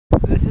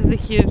This is the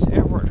cutest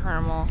airport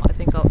terminal I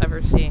think I'll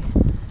ever see.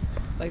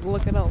 Like,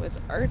 look at all this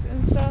art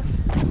and stuff.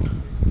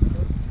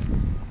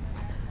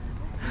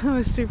 It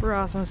was super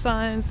awesome.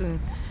 Signs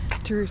and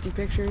touristy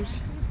pictures.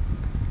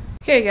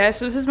 Okay guys,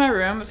 so this is my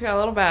room. It's got a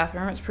little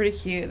bathroom. It's pretty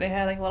cute. They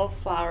had like little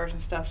flowers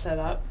and stuff set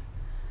up.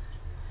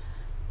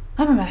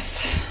 I'm a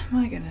mess.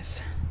 My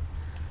goodness.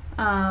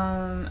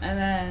 And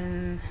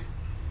then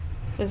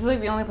this is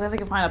like the only place I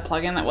could find a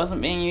plug-in that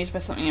wasn't being used by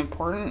something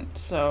important.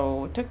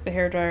 So I took the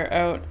hairdryer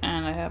out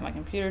and I have my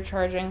computer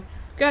charging.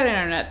 Got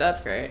internet,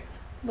 that's great.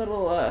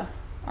 Little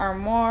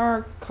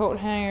armoire, coat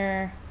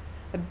hanger.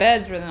 The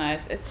bed's really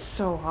nice. It's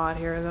so hot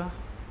here though.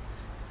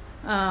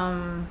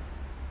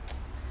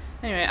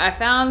 Anyway, I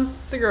found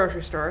the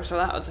grocery store, so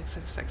that was a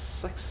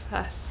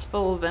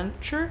successful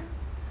venture.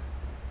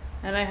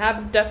 And I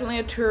have definitely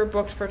a tour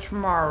booked for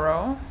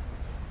tomorrow.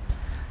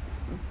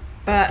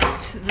 But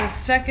the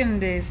second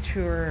day's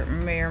tour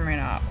may or may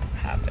not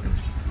happen.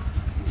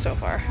 So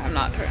far, I'm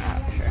not sure.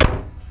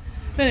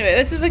 But anyway,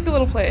 this is like the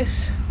little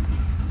place.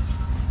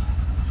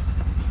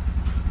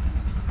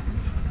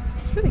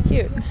 It's really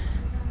cute.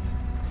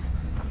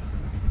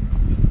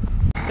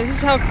 This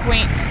is how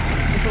quaint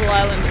this little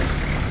island is.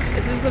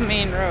 This is the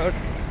main road.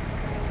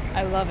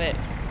 I love it.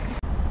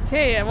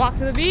 Okay, I walked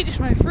to the beach,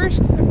 my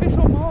first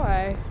official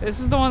moai. This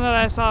is the one that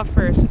I saw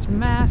first. It's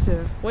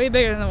massive, way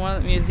bigger than the one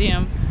at the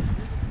museum.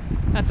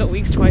 That's at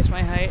least twice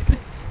my height.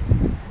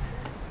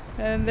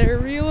 And they're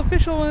real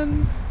official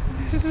ones.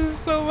 This is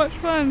so much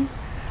fun.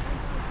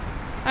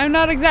 I'm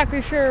not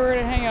exactly sure where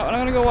to hang out, but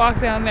I'm gonna go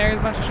walk down there. There's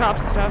a bunch of shops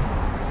and stuff.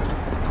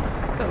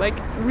 But like,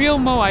 real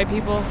moai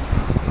people.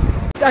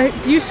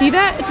 Do you see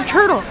that? It's a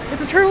turtle.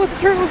 It's a turtle, it's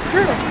a turtle, it's a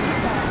turtle.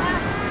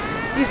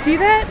 You see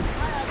that?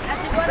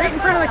 Right in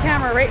front of the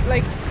camera, right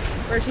like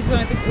where she's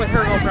going with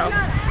her GoPro.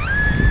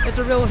 It's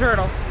a real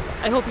turtle.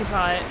 I hope you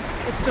saw it.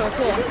 It's so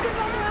cool.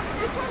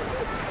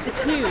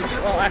 It's huge.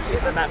 Well, actually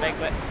it's not that big,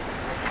 but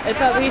it's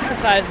at least the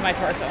size of my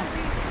torso.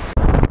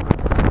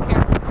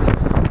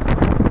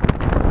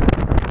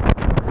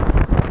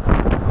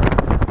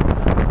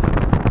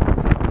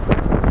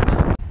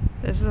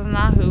 This is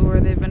Nahu,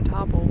 where they've been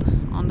toppled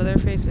onto their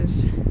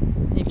faces.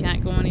 You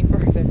can't go any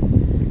further.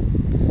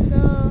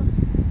 So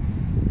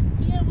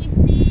here we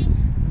see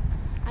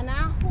an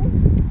ahu.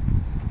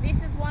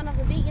 This is one of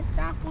the biggest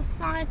ahu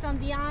sites on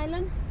the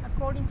island,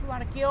 according to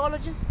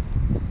archaeologists.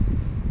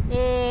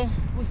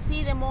 We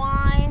see the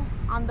moai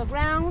on the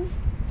ground,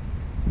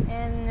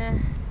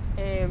 and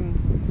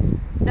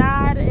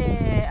that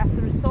as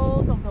a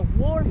result of the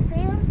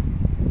warfares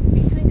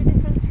between the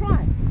different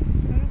tribes.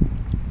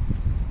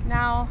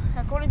 Now,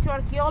 according to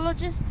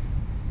archaeologists,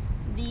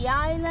 the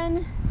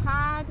island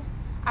had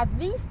at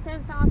least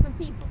 10,000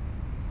 people,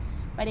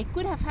 but it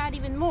could have had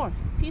even more,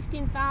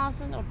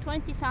 15,000 or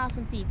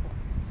 20,000 people.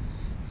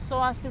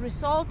 So as a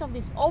result of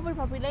this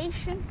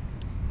overpopulation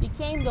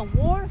became the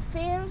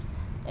warfares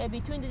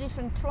between the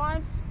different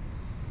tribes.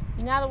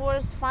 In other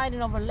words,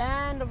 fighting over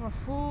land, over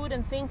food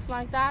and things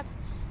like that,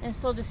 and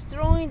so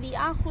destroying the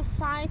ahu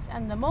sites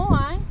and the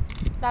moai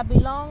that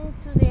belong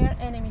to their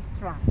enemy's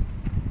tribes.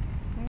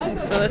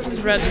 So this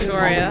is red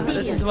Victoria.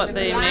 This is what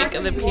they make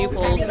the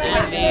pupils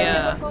and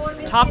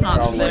the top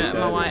knots for the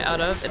moai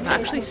out of. It's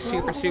actually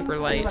super, super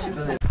light.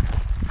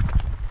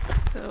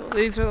 So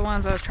these are the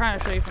ones I was trying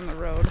to show you from the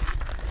road.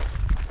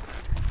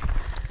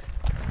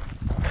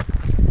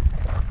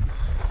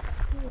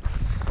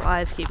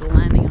 Flies keep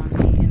landing on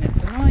me and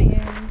it's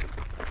annoying.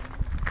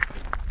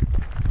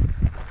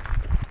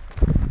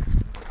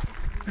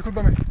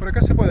 Discúlpame, por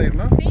acá se puede ir,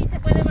 ¿no? Sí, se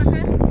puede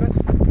bajar.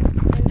 Gracias.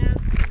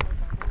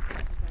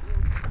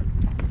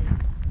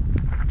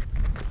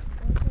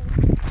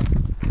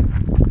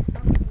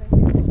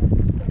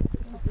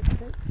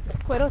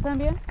 Cuero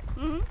también?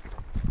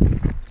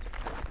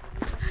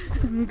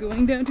 I'm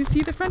going down to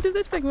see the front of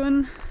this big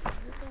one.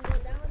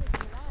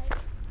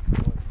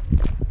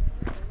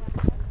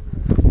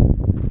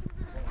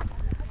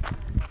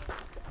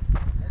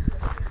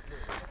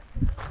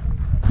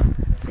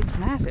 It's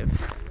massive.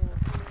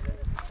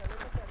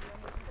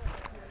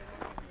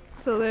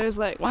 So there's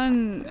like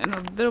one and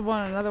a bit of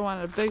one, another one,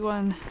 a big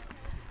one,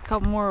 a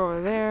couple more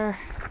over there.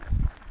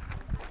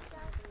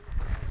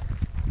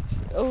 There's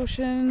the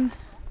ocean.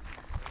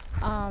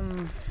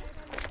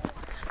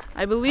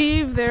 I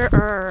believe there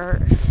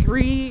are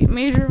 3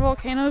 major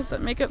volcanoes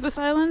that make up this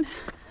island,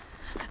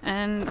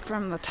 and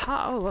from the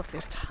top, oh look,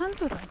 there's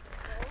tons of them.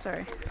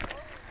 Sorry.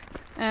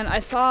 And I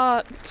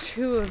saw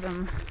 2 of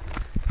them.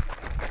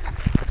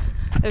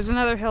 There's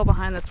another hill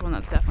behind this one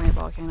that's definitely a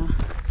volcano.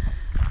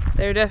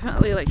 They're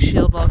definitely like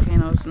shield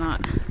volcanoes,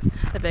 not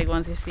the big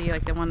ones you see,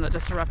 like the one that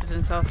just erupted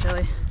in South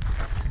Chile.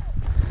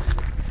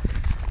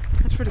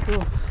 That's pretty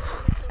cool.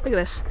 Look at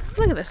this.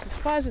 Look at this. There's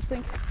flies, this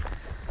thing.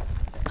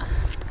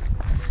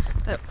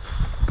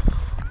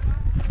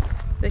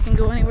 They can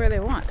go anywhere they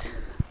want.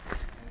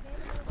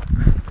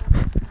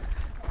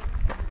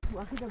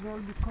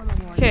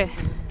 Okay.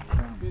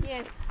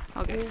 Yes.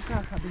 Okay.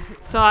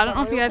 So I don't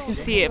know if you guys can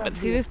see it, but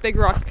see this big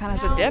rock that kind of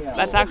has a dip?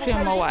 That's actually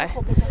a moai.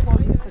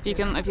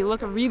 If you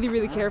look really,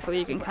 really carefully,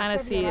 you can kind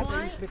of see its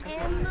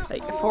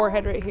like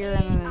forehead right here,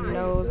 and then the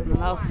nose and the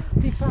mouth.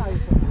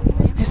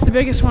 It's the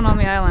biggest one on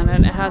the island,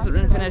 and it hasn't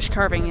been finished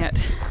carving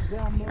yet,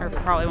 or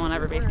probably won't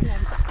ever be.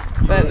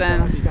 But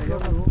then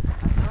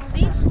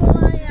this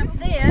moai up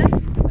there,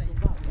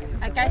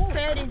 like I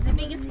said, is the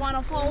biggest one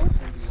of all,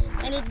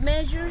 and it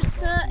measures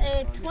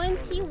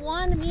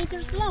 21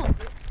 meters long.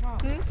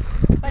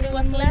 But it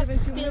was left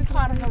still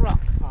part of the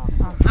rock,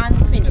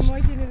 unfinished.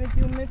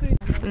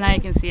 So now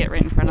you can see it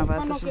right in front of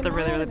us. This is the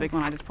really, really big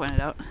one I just pointed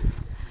out.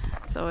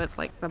 So it's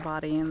like the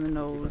body and the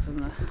nose and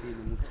the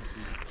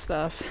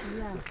stuff.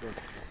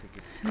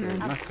 And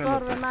then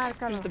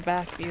just the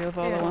back view of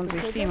all the ones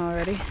we've seen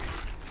already.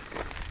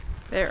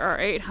 There are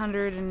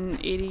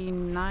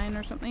 889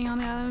 or something on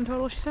the island in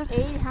total, she said?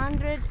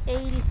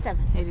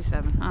 887.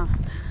 87, oh.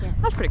 Yes.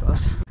 That's pretty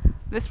close.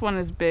 This one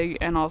is big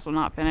and also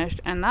not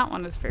finished, and that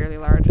one is fairly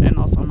large and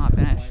also not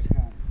finished.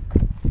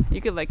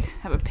 You could like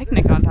have a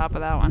picnic on top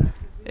of that one,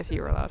 if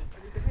you were allowed.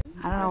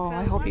 I don't know,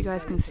 I hope you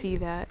guys can see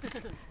that.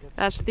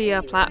 That's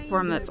the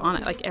platform that's on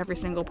it, like every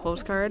single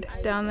postcard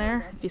down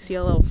there. If you see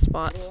all little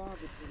spots.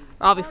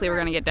 Obviously we're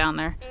gonna get down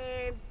there,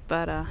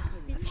 but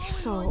it's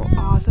so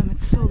awesome,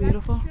 it's so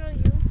beautiful.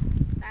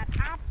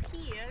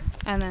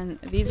 And then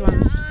these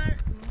ones,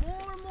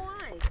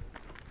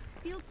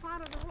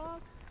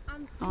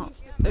 oh,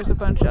 there's a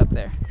bunch up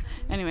there.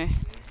 Anyway,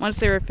 once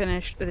they were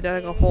finished, they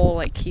dug a hole,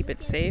 like keep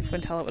it safe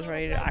until it was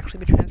ready to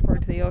actually be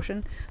transported to the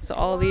ocean. So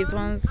all these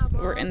ones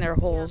were in their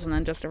holes, and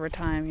then just over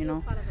time, you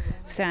know,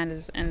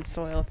 sand and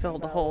soil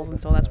filled the holes,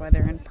 and so that's why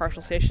they're in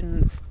partial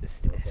station.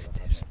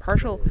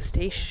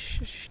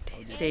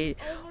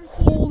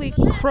 Holy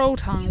crow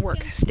tongue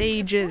work.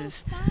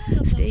 Stages.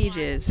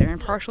 They're in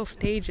partial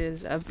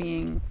stages of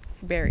being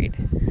buried.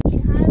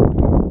 It has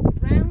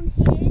round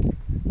head,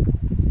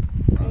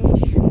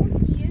 short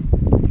ears,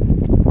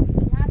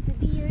 it has a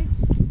beard,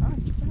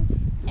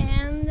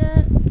 and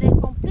the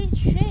complete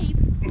shape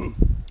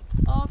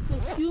of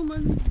a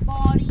human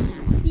body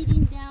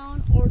sitting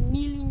down or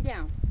kneeling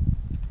down.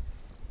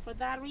 For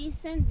that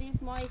reason, this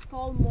moai is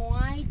called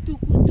moai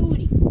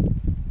tukuturi.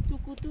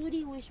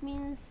 Tukuturi, which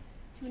means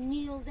to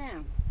kneel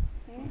down.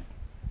 Okay?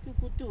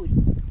 Tukuturi.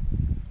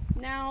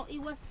 Now,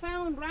 it was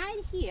found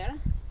right here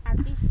at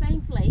this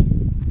same place.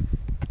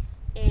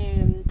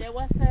 There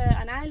was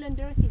an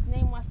islander, his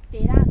name was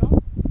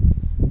Terano,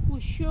 who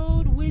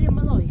showed William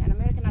Malloy, an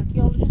American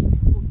archaeologist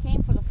who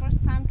came for the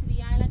first time to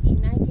the island in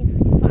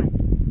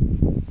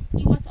 1955.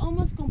 It was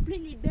almost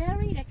completely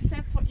buried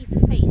except for its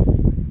face,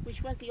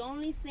 which was the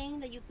only thing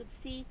that you could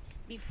see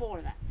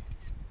before that.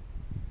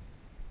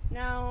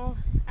 Now,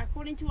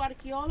 according to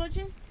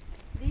archaeologists,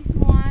 this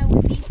moai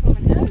would be from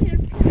an earlier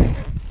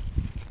period,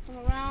 from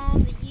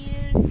around the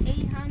years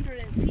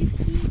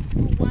 850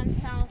 to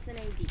 1000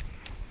 AD.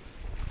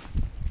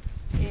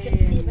 You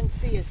can even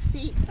see his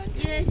feet.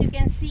 Yes, you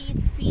can see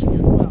its feet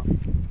as well.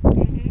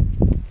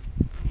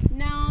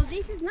 Now,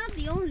 this is not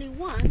the only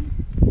one,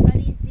 but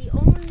it's the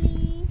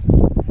only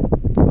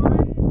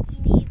one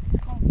in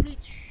its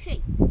complete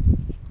shape.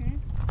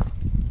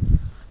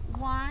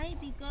 Why?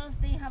 Because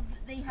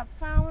they have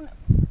found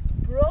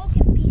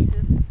broken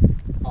pieces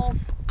of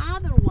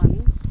other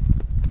ones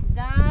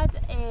that,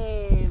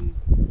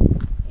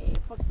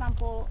 for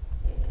example,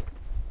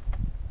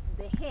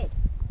 the head,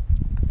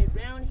 the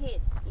round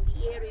head in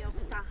the area of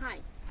Tahai,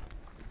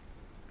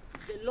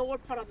 the lower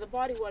part of the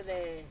body where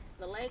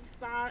the legs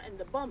are, and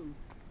the bum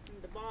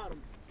in the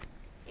bottom.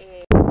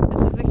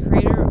 This is the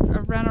crater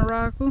of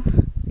Ranaraku,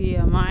 the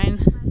mine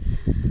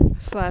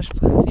slash,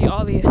 see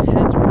all the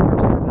heads were over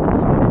there.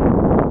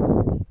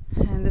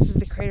 And this is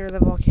the crater of the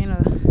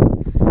volcano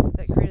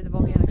that created the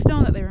volcanic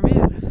stone that they were made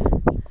out of.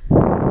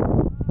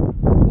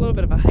 A little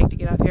bit of a hike to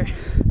get up here.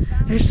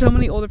 There's so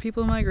many older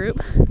people in my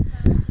group.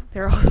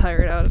 They're all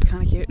tired out, it's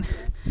kind of cute.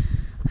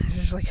 They're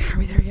just like, are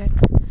we there yet?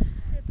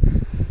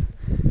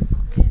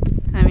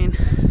 I mean,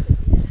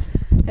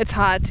 it's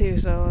hot too,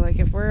 so like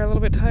if we're a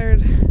little bit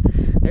tired,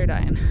 they're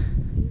dying.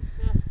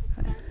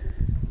 But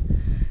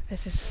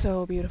this is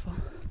so beautiful.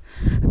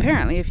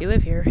 Apparently, if you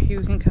live here,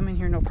 you can come in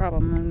here no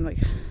problem, and like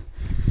you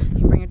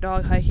can bring your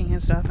dog hiking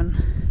and stuff, and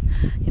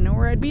you know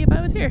where I'd be if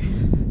I was here.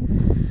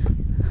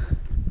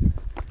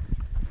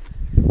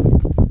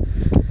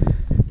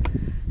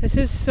 This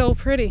is so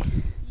pretty.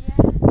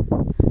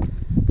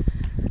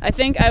 I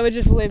think I would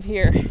just live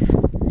here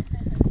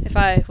if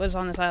I was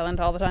on this island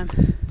all the time.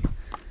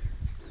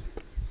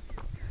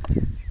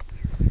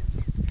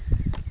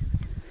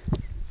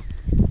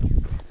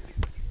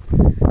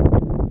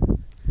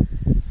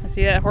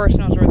 See, that horse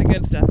knows where the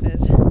good stuff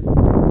is. All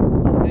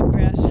the good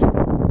grass.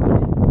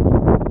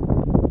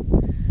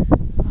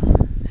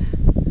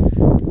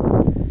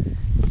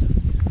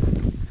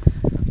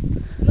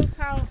 Look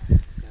how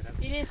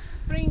it is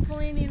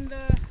sprinkling in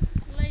the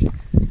lake.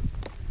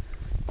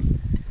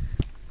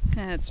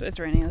 Yeah, it's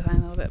raining a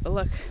little bit, but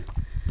look,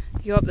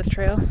 you go up this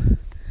trail,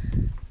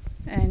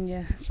 and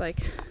yeah, it's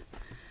like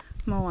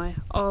moai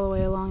all the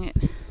way along it.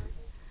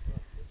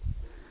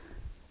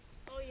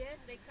 Oh yes,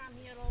 they come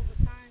here all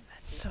the time.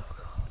 That's so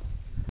cool.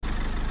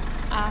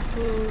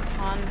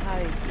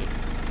 Ahutanhariki.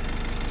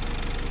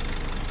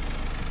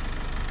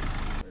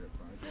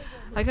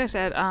 Like I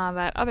said,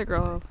 that other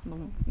girl,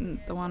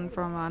 the one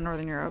from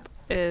Northern Europe,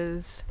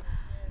 is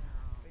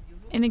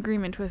in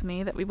agreement with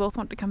me that we both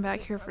want to come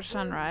back here for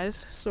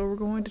sunrise. So we're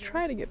going to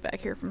try to get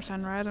back here from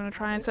sunrise. I'm going to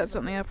try and set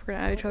something up. We're going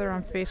to add each other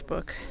on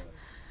Facebook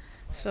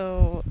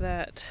so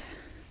that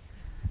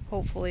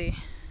hopefully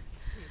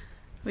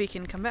we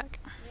can come back.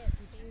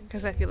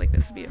 Because I feel like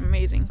this would be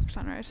amazing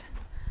sunrise.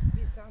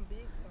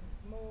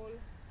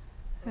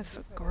 That's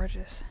so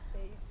gorgeous.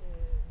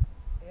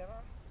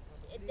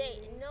 The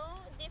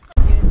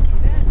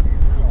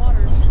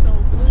water is so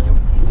blue.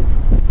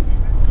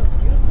 So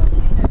beautiful.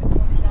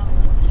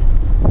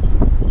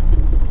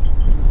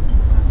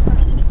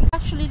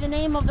 Actually the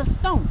name of the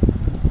stone.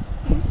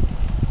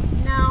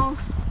 Now,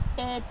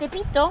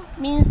 Tepito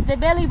means the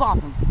belly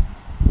bottom.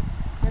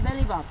 The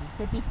belly bottom,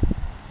 Tepito.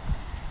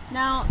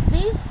 Now,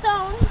 this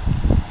stone,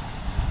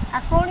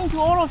 according to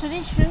oral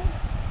tradition,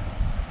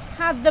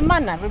 had the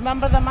mana.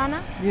 Remember the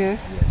mana? Yes.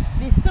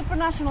 The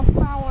supernatural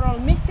power or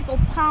mystical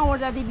power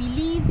that they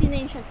believed in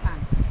ancient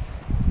times.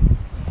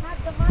 It had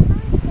the mana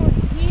for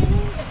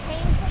healing the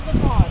pains of the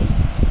body.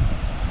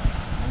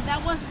 And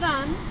that was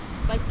done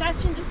by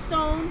touching the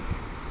stone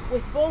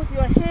with both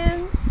your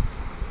hands,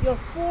 your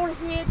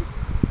forehead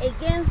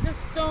against the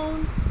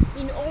stone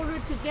in order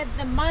to get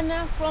the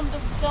mana from the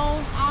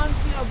stone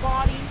onto your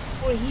body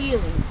for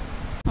healing.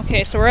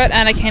 Okay, so we're at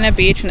Anakena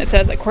Beach, and it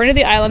says, according to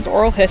the island's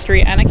oral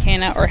history,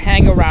 Anakena, or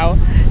Hangarau,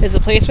 is the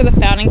place where the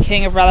founding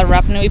king of rather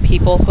Rapa Nui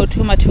people,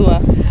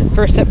 Hotumatua,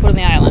 first set foot on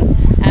the island.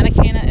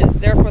 Anakena is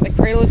therefore the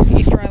cradle of the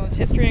Easter Island's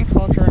history and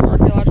culture, and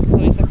archaeological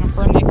studies have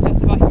confirmed the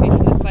extensive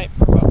occupation of the site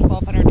for about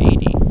 1200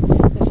 AD.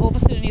 This whole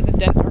vicinity is a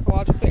dense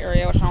archaeological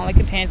area which not only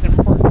contains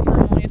important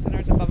ceremonial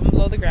centers above and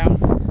below the ground,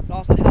 but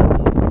also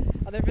houses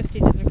other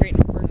vestiges of great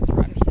importance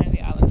for understanding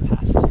the island's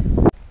past.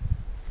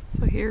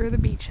 So here are the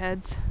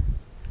beachheads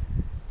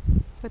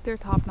with their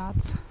top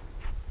knots.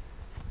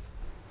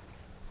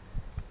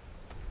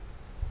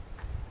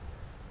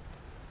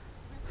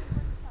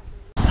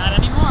 Not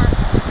anymore.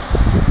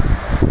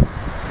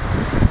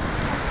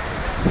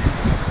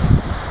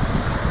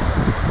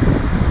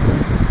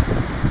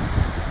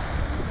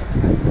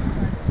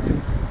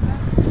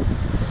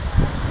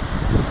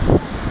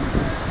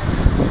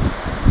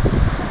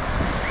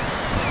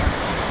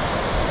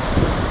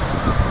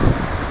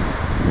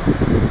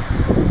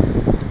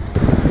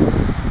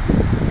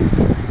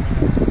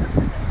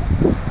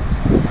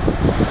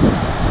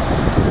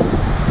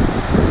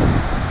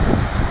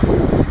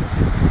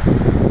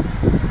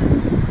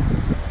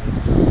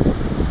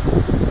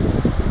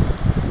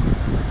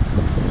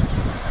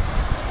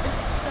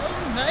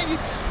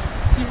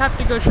 You have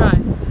to go try.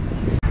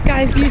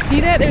 Guys, do you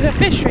see that? There's a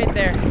fish right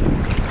there.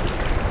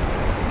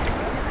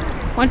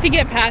 Once you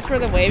get past where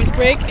the waves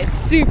break, it's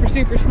super,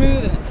 super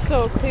smooth and it's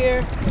so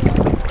clear.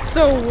 It's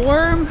so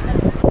warm.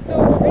 It's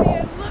so pretty.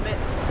 I love it.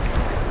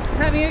 I'm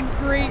having a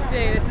great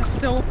day. This is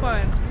so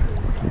fun.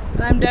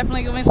 And I'm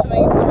definitely going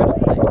swimming for the rest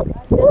of the night.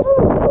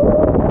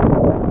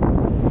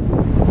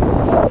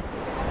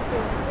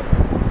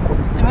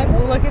 I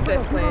mean, look at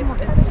this place.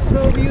 It's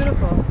so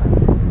beautiful.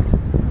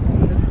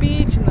 The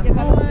beach and the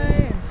Hawaii.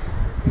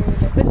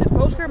 This is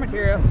postcard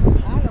material.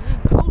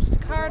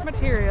 Postcard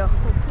material.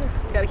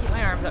 Gotta keep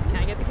my arms up.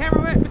 Can't get the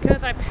camera wet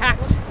because I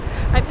packed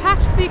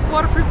the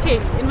waterproof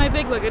case in my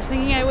big luggage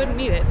thinking I wouldn't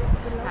need it.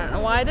 I don't know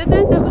why I did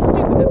that. That was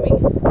stupid of me.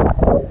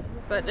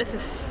 But this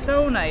is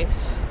so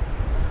nice.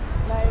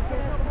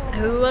 I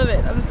love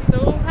it. I'm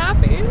so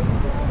happy.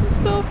 This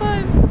is so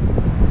fun.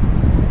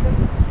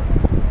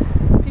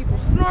 People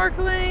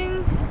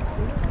snorkeling.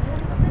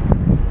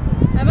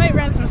 I might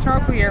rent some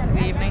snorkel gear for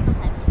the evening.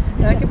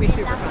 That could be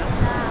super fun.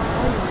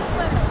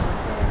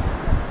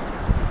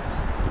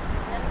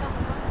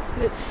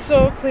 It's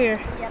so clear.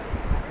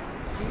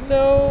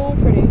 So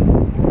pretty.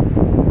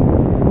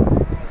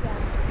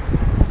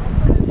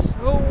 It's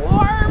so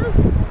warm.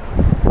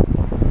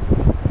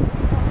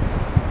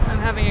 I'm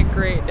having a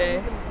great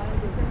day.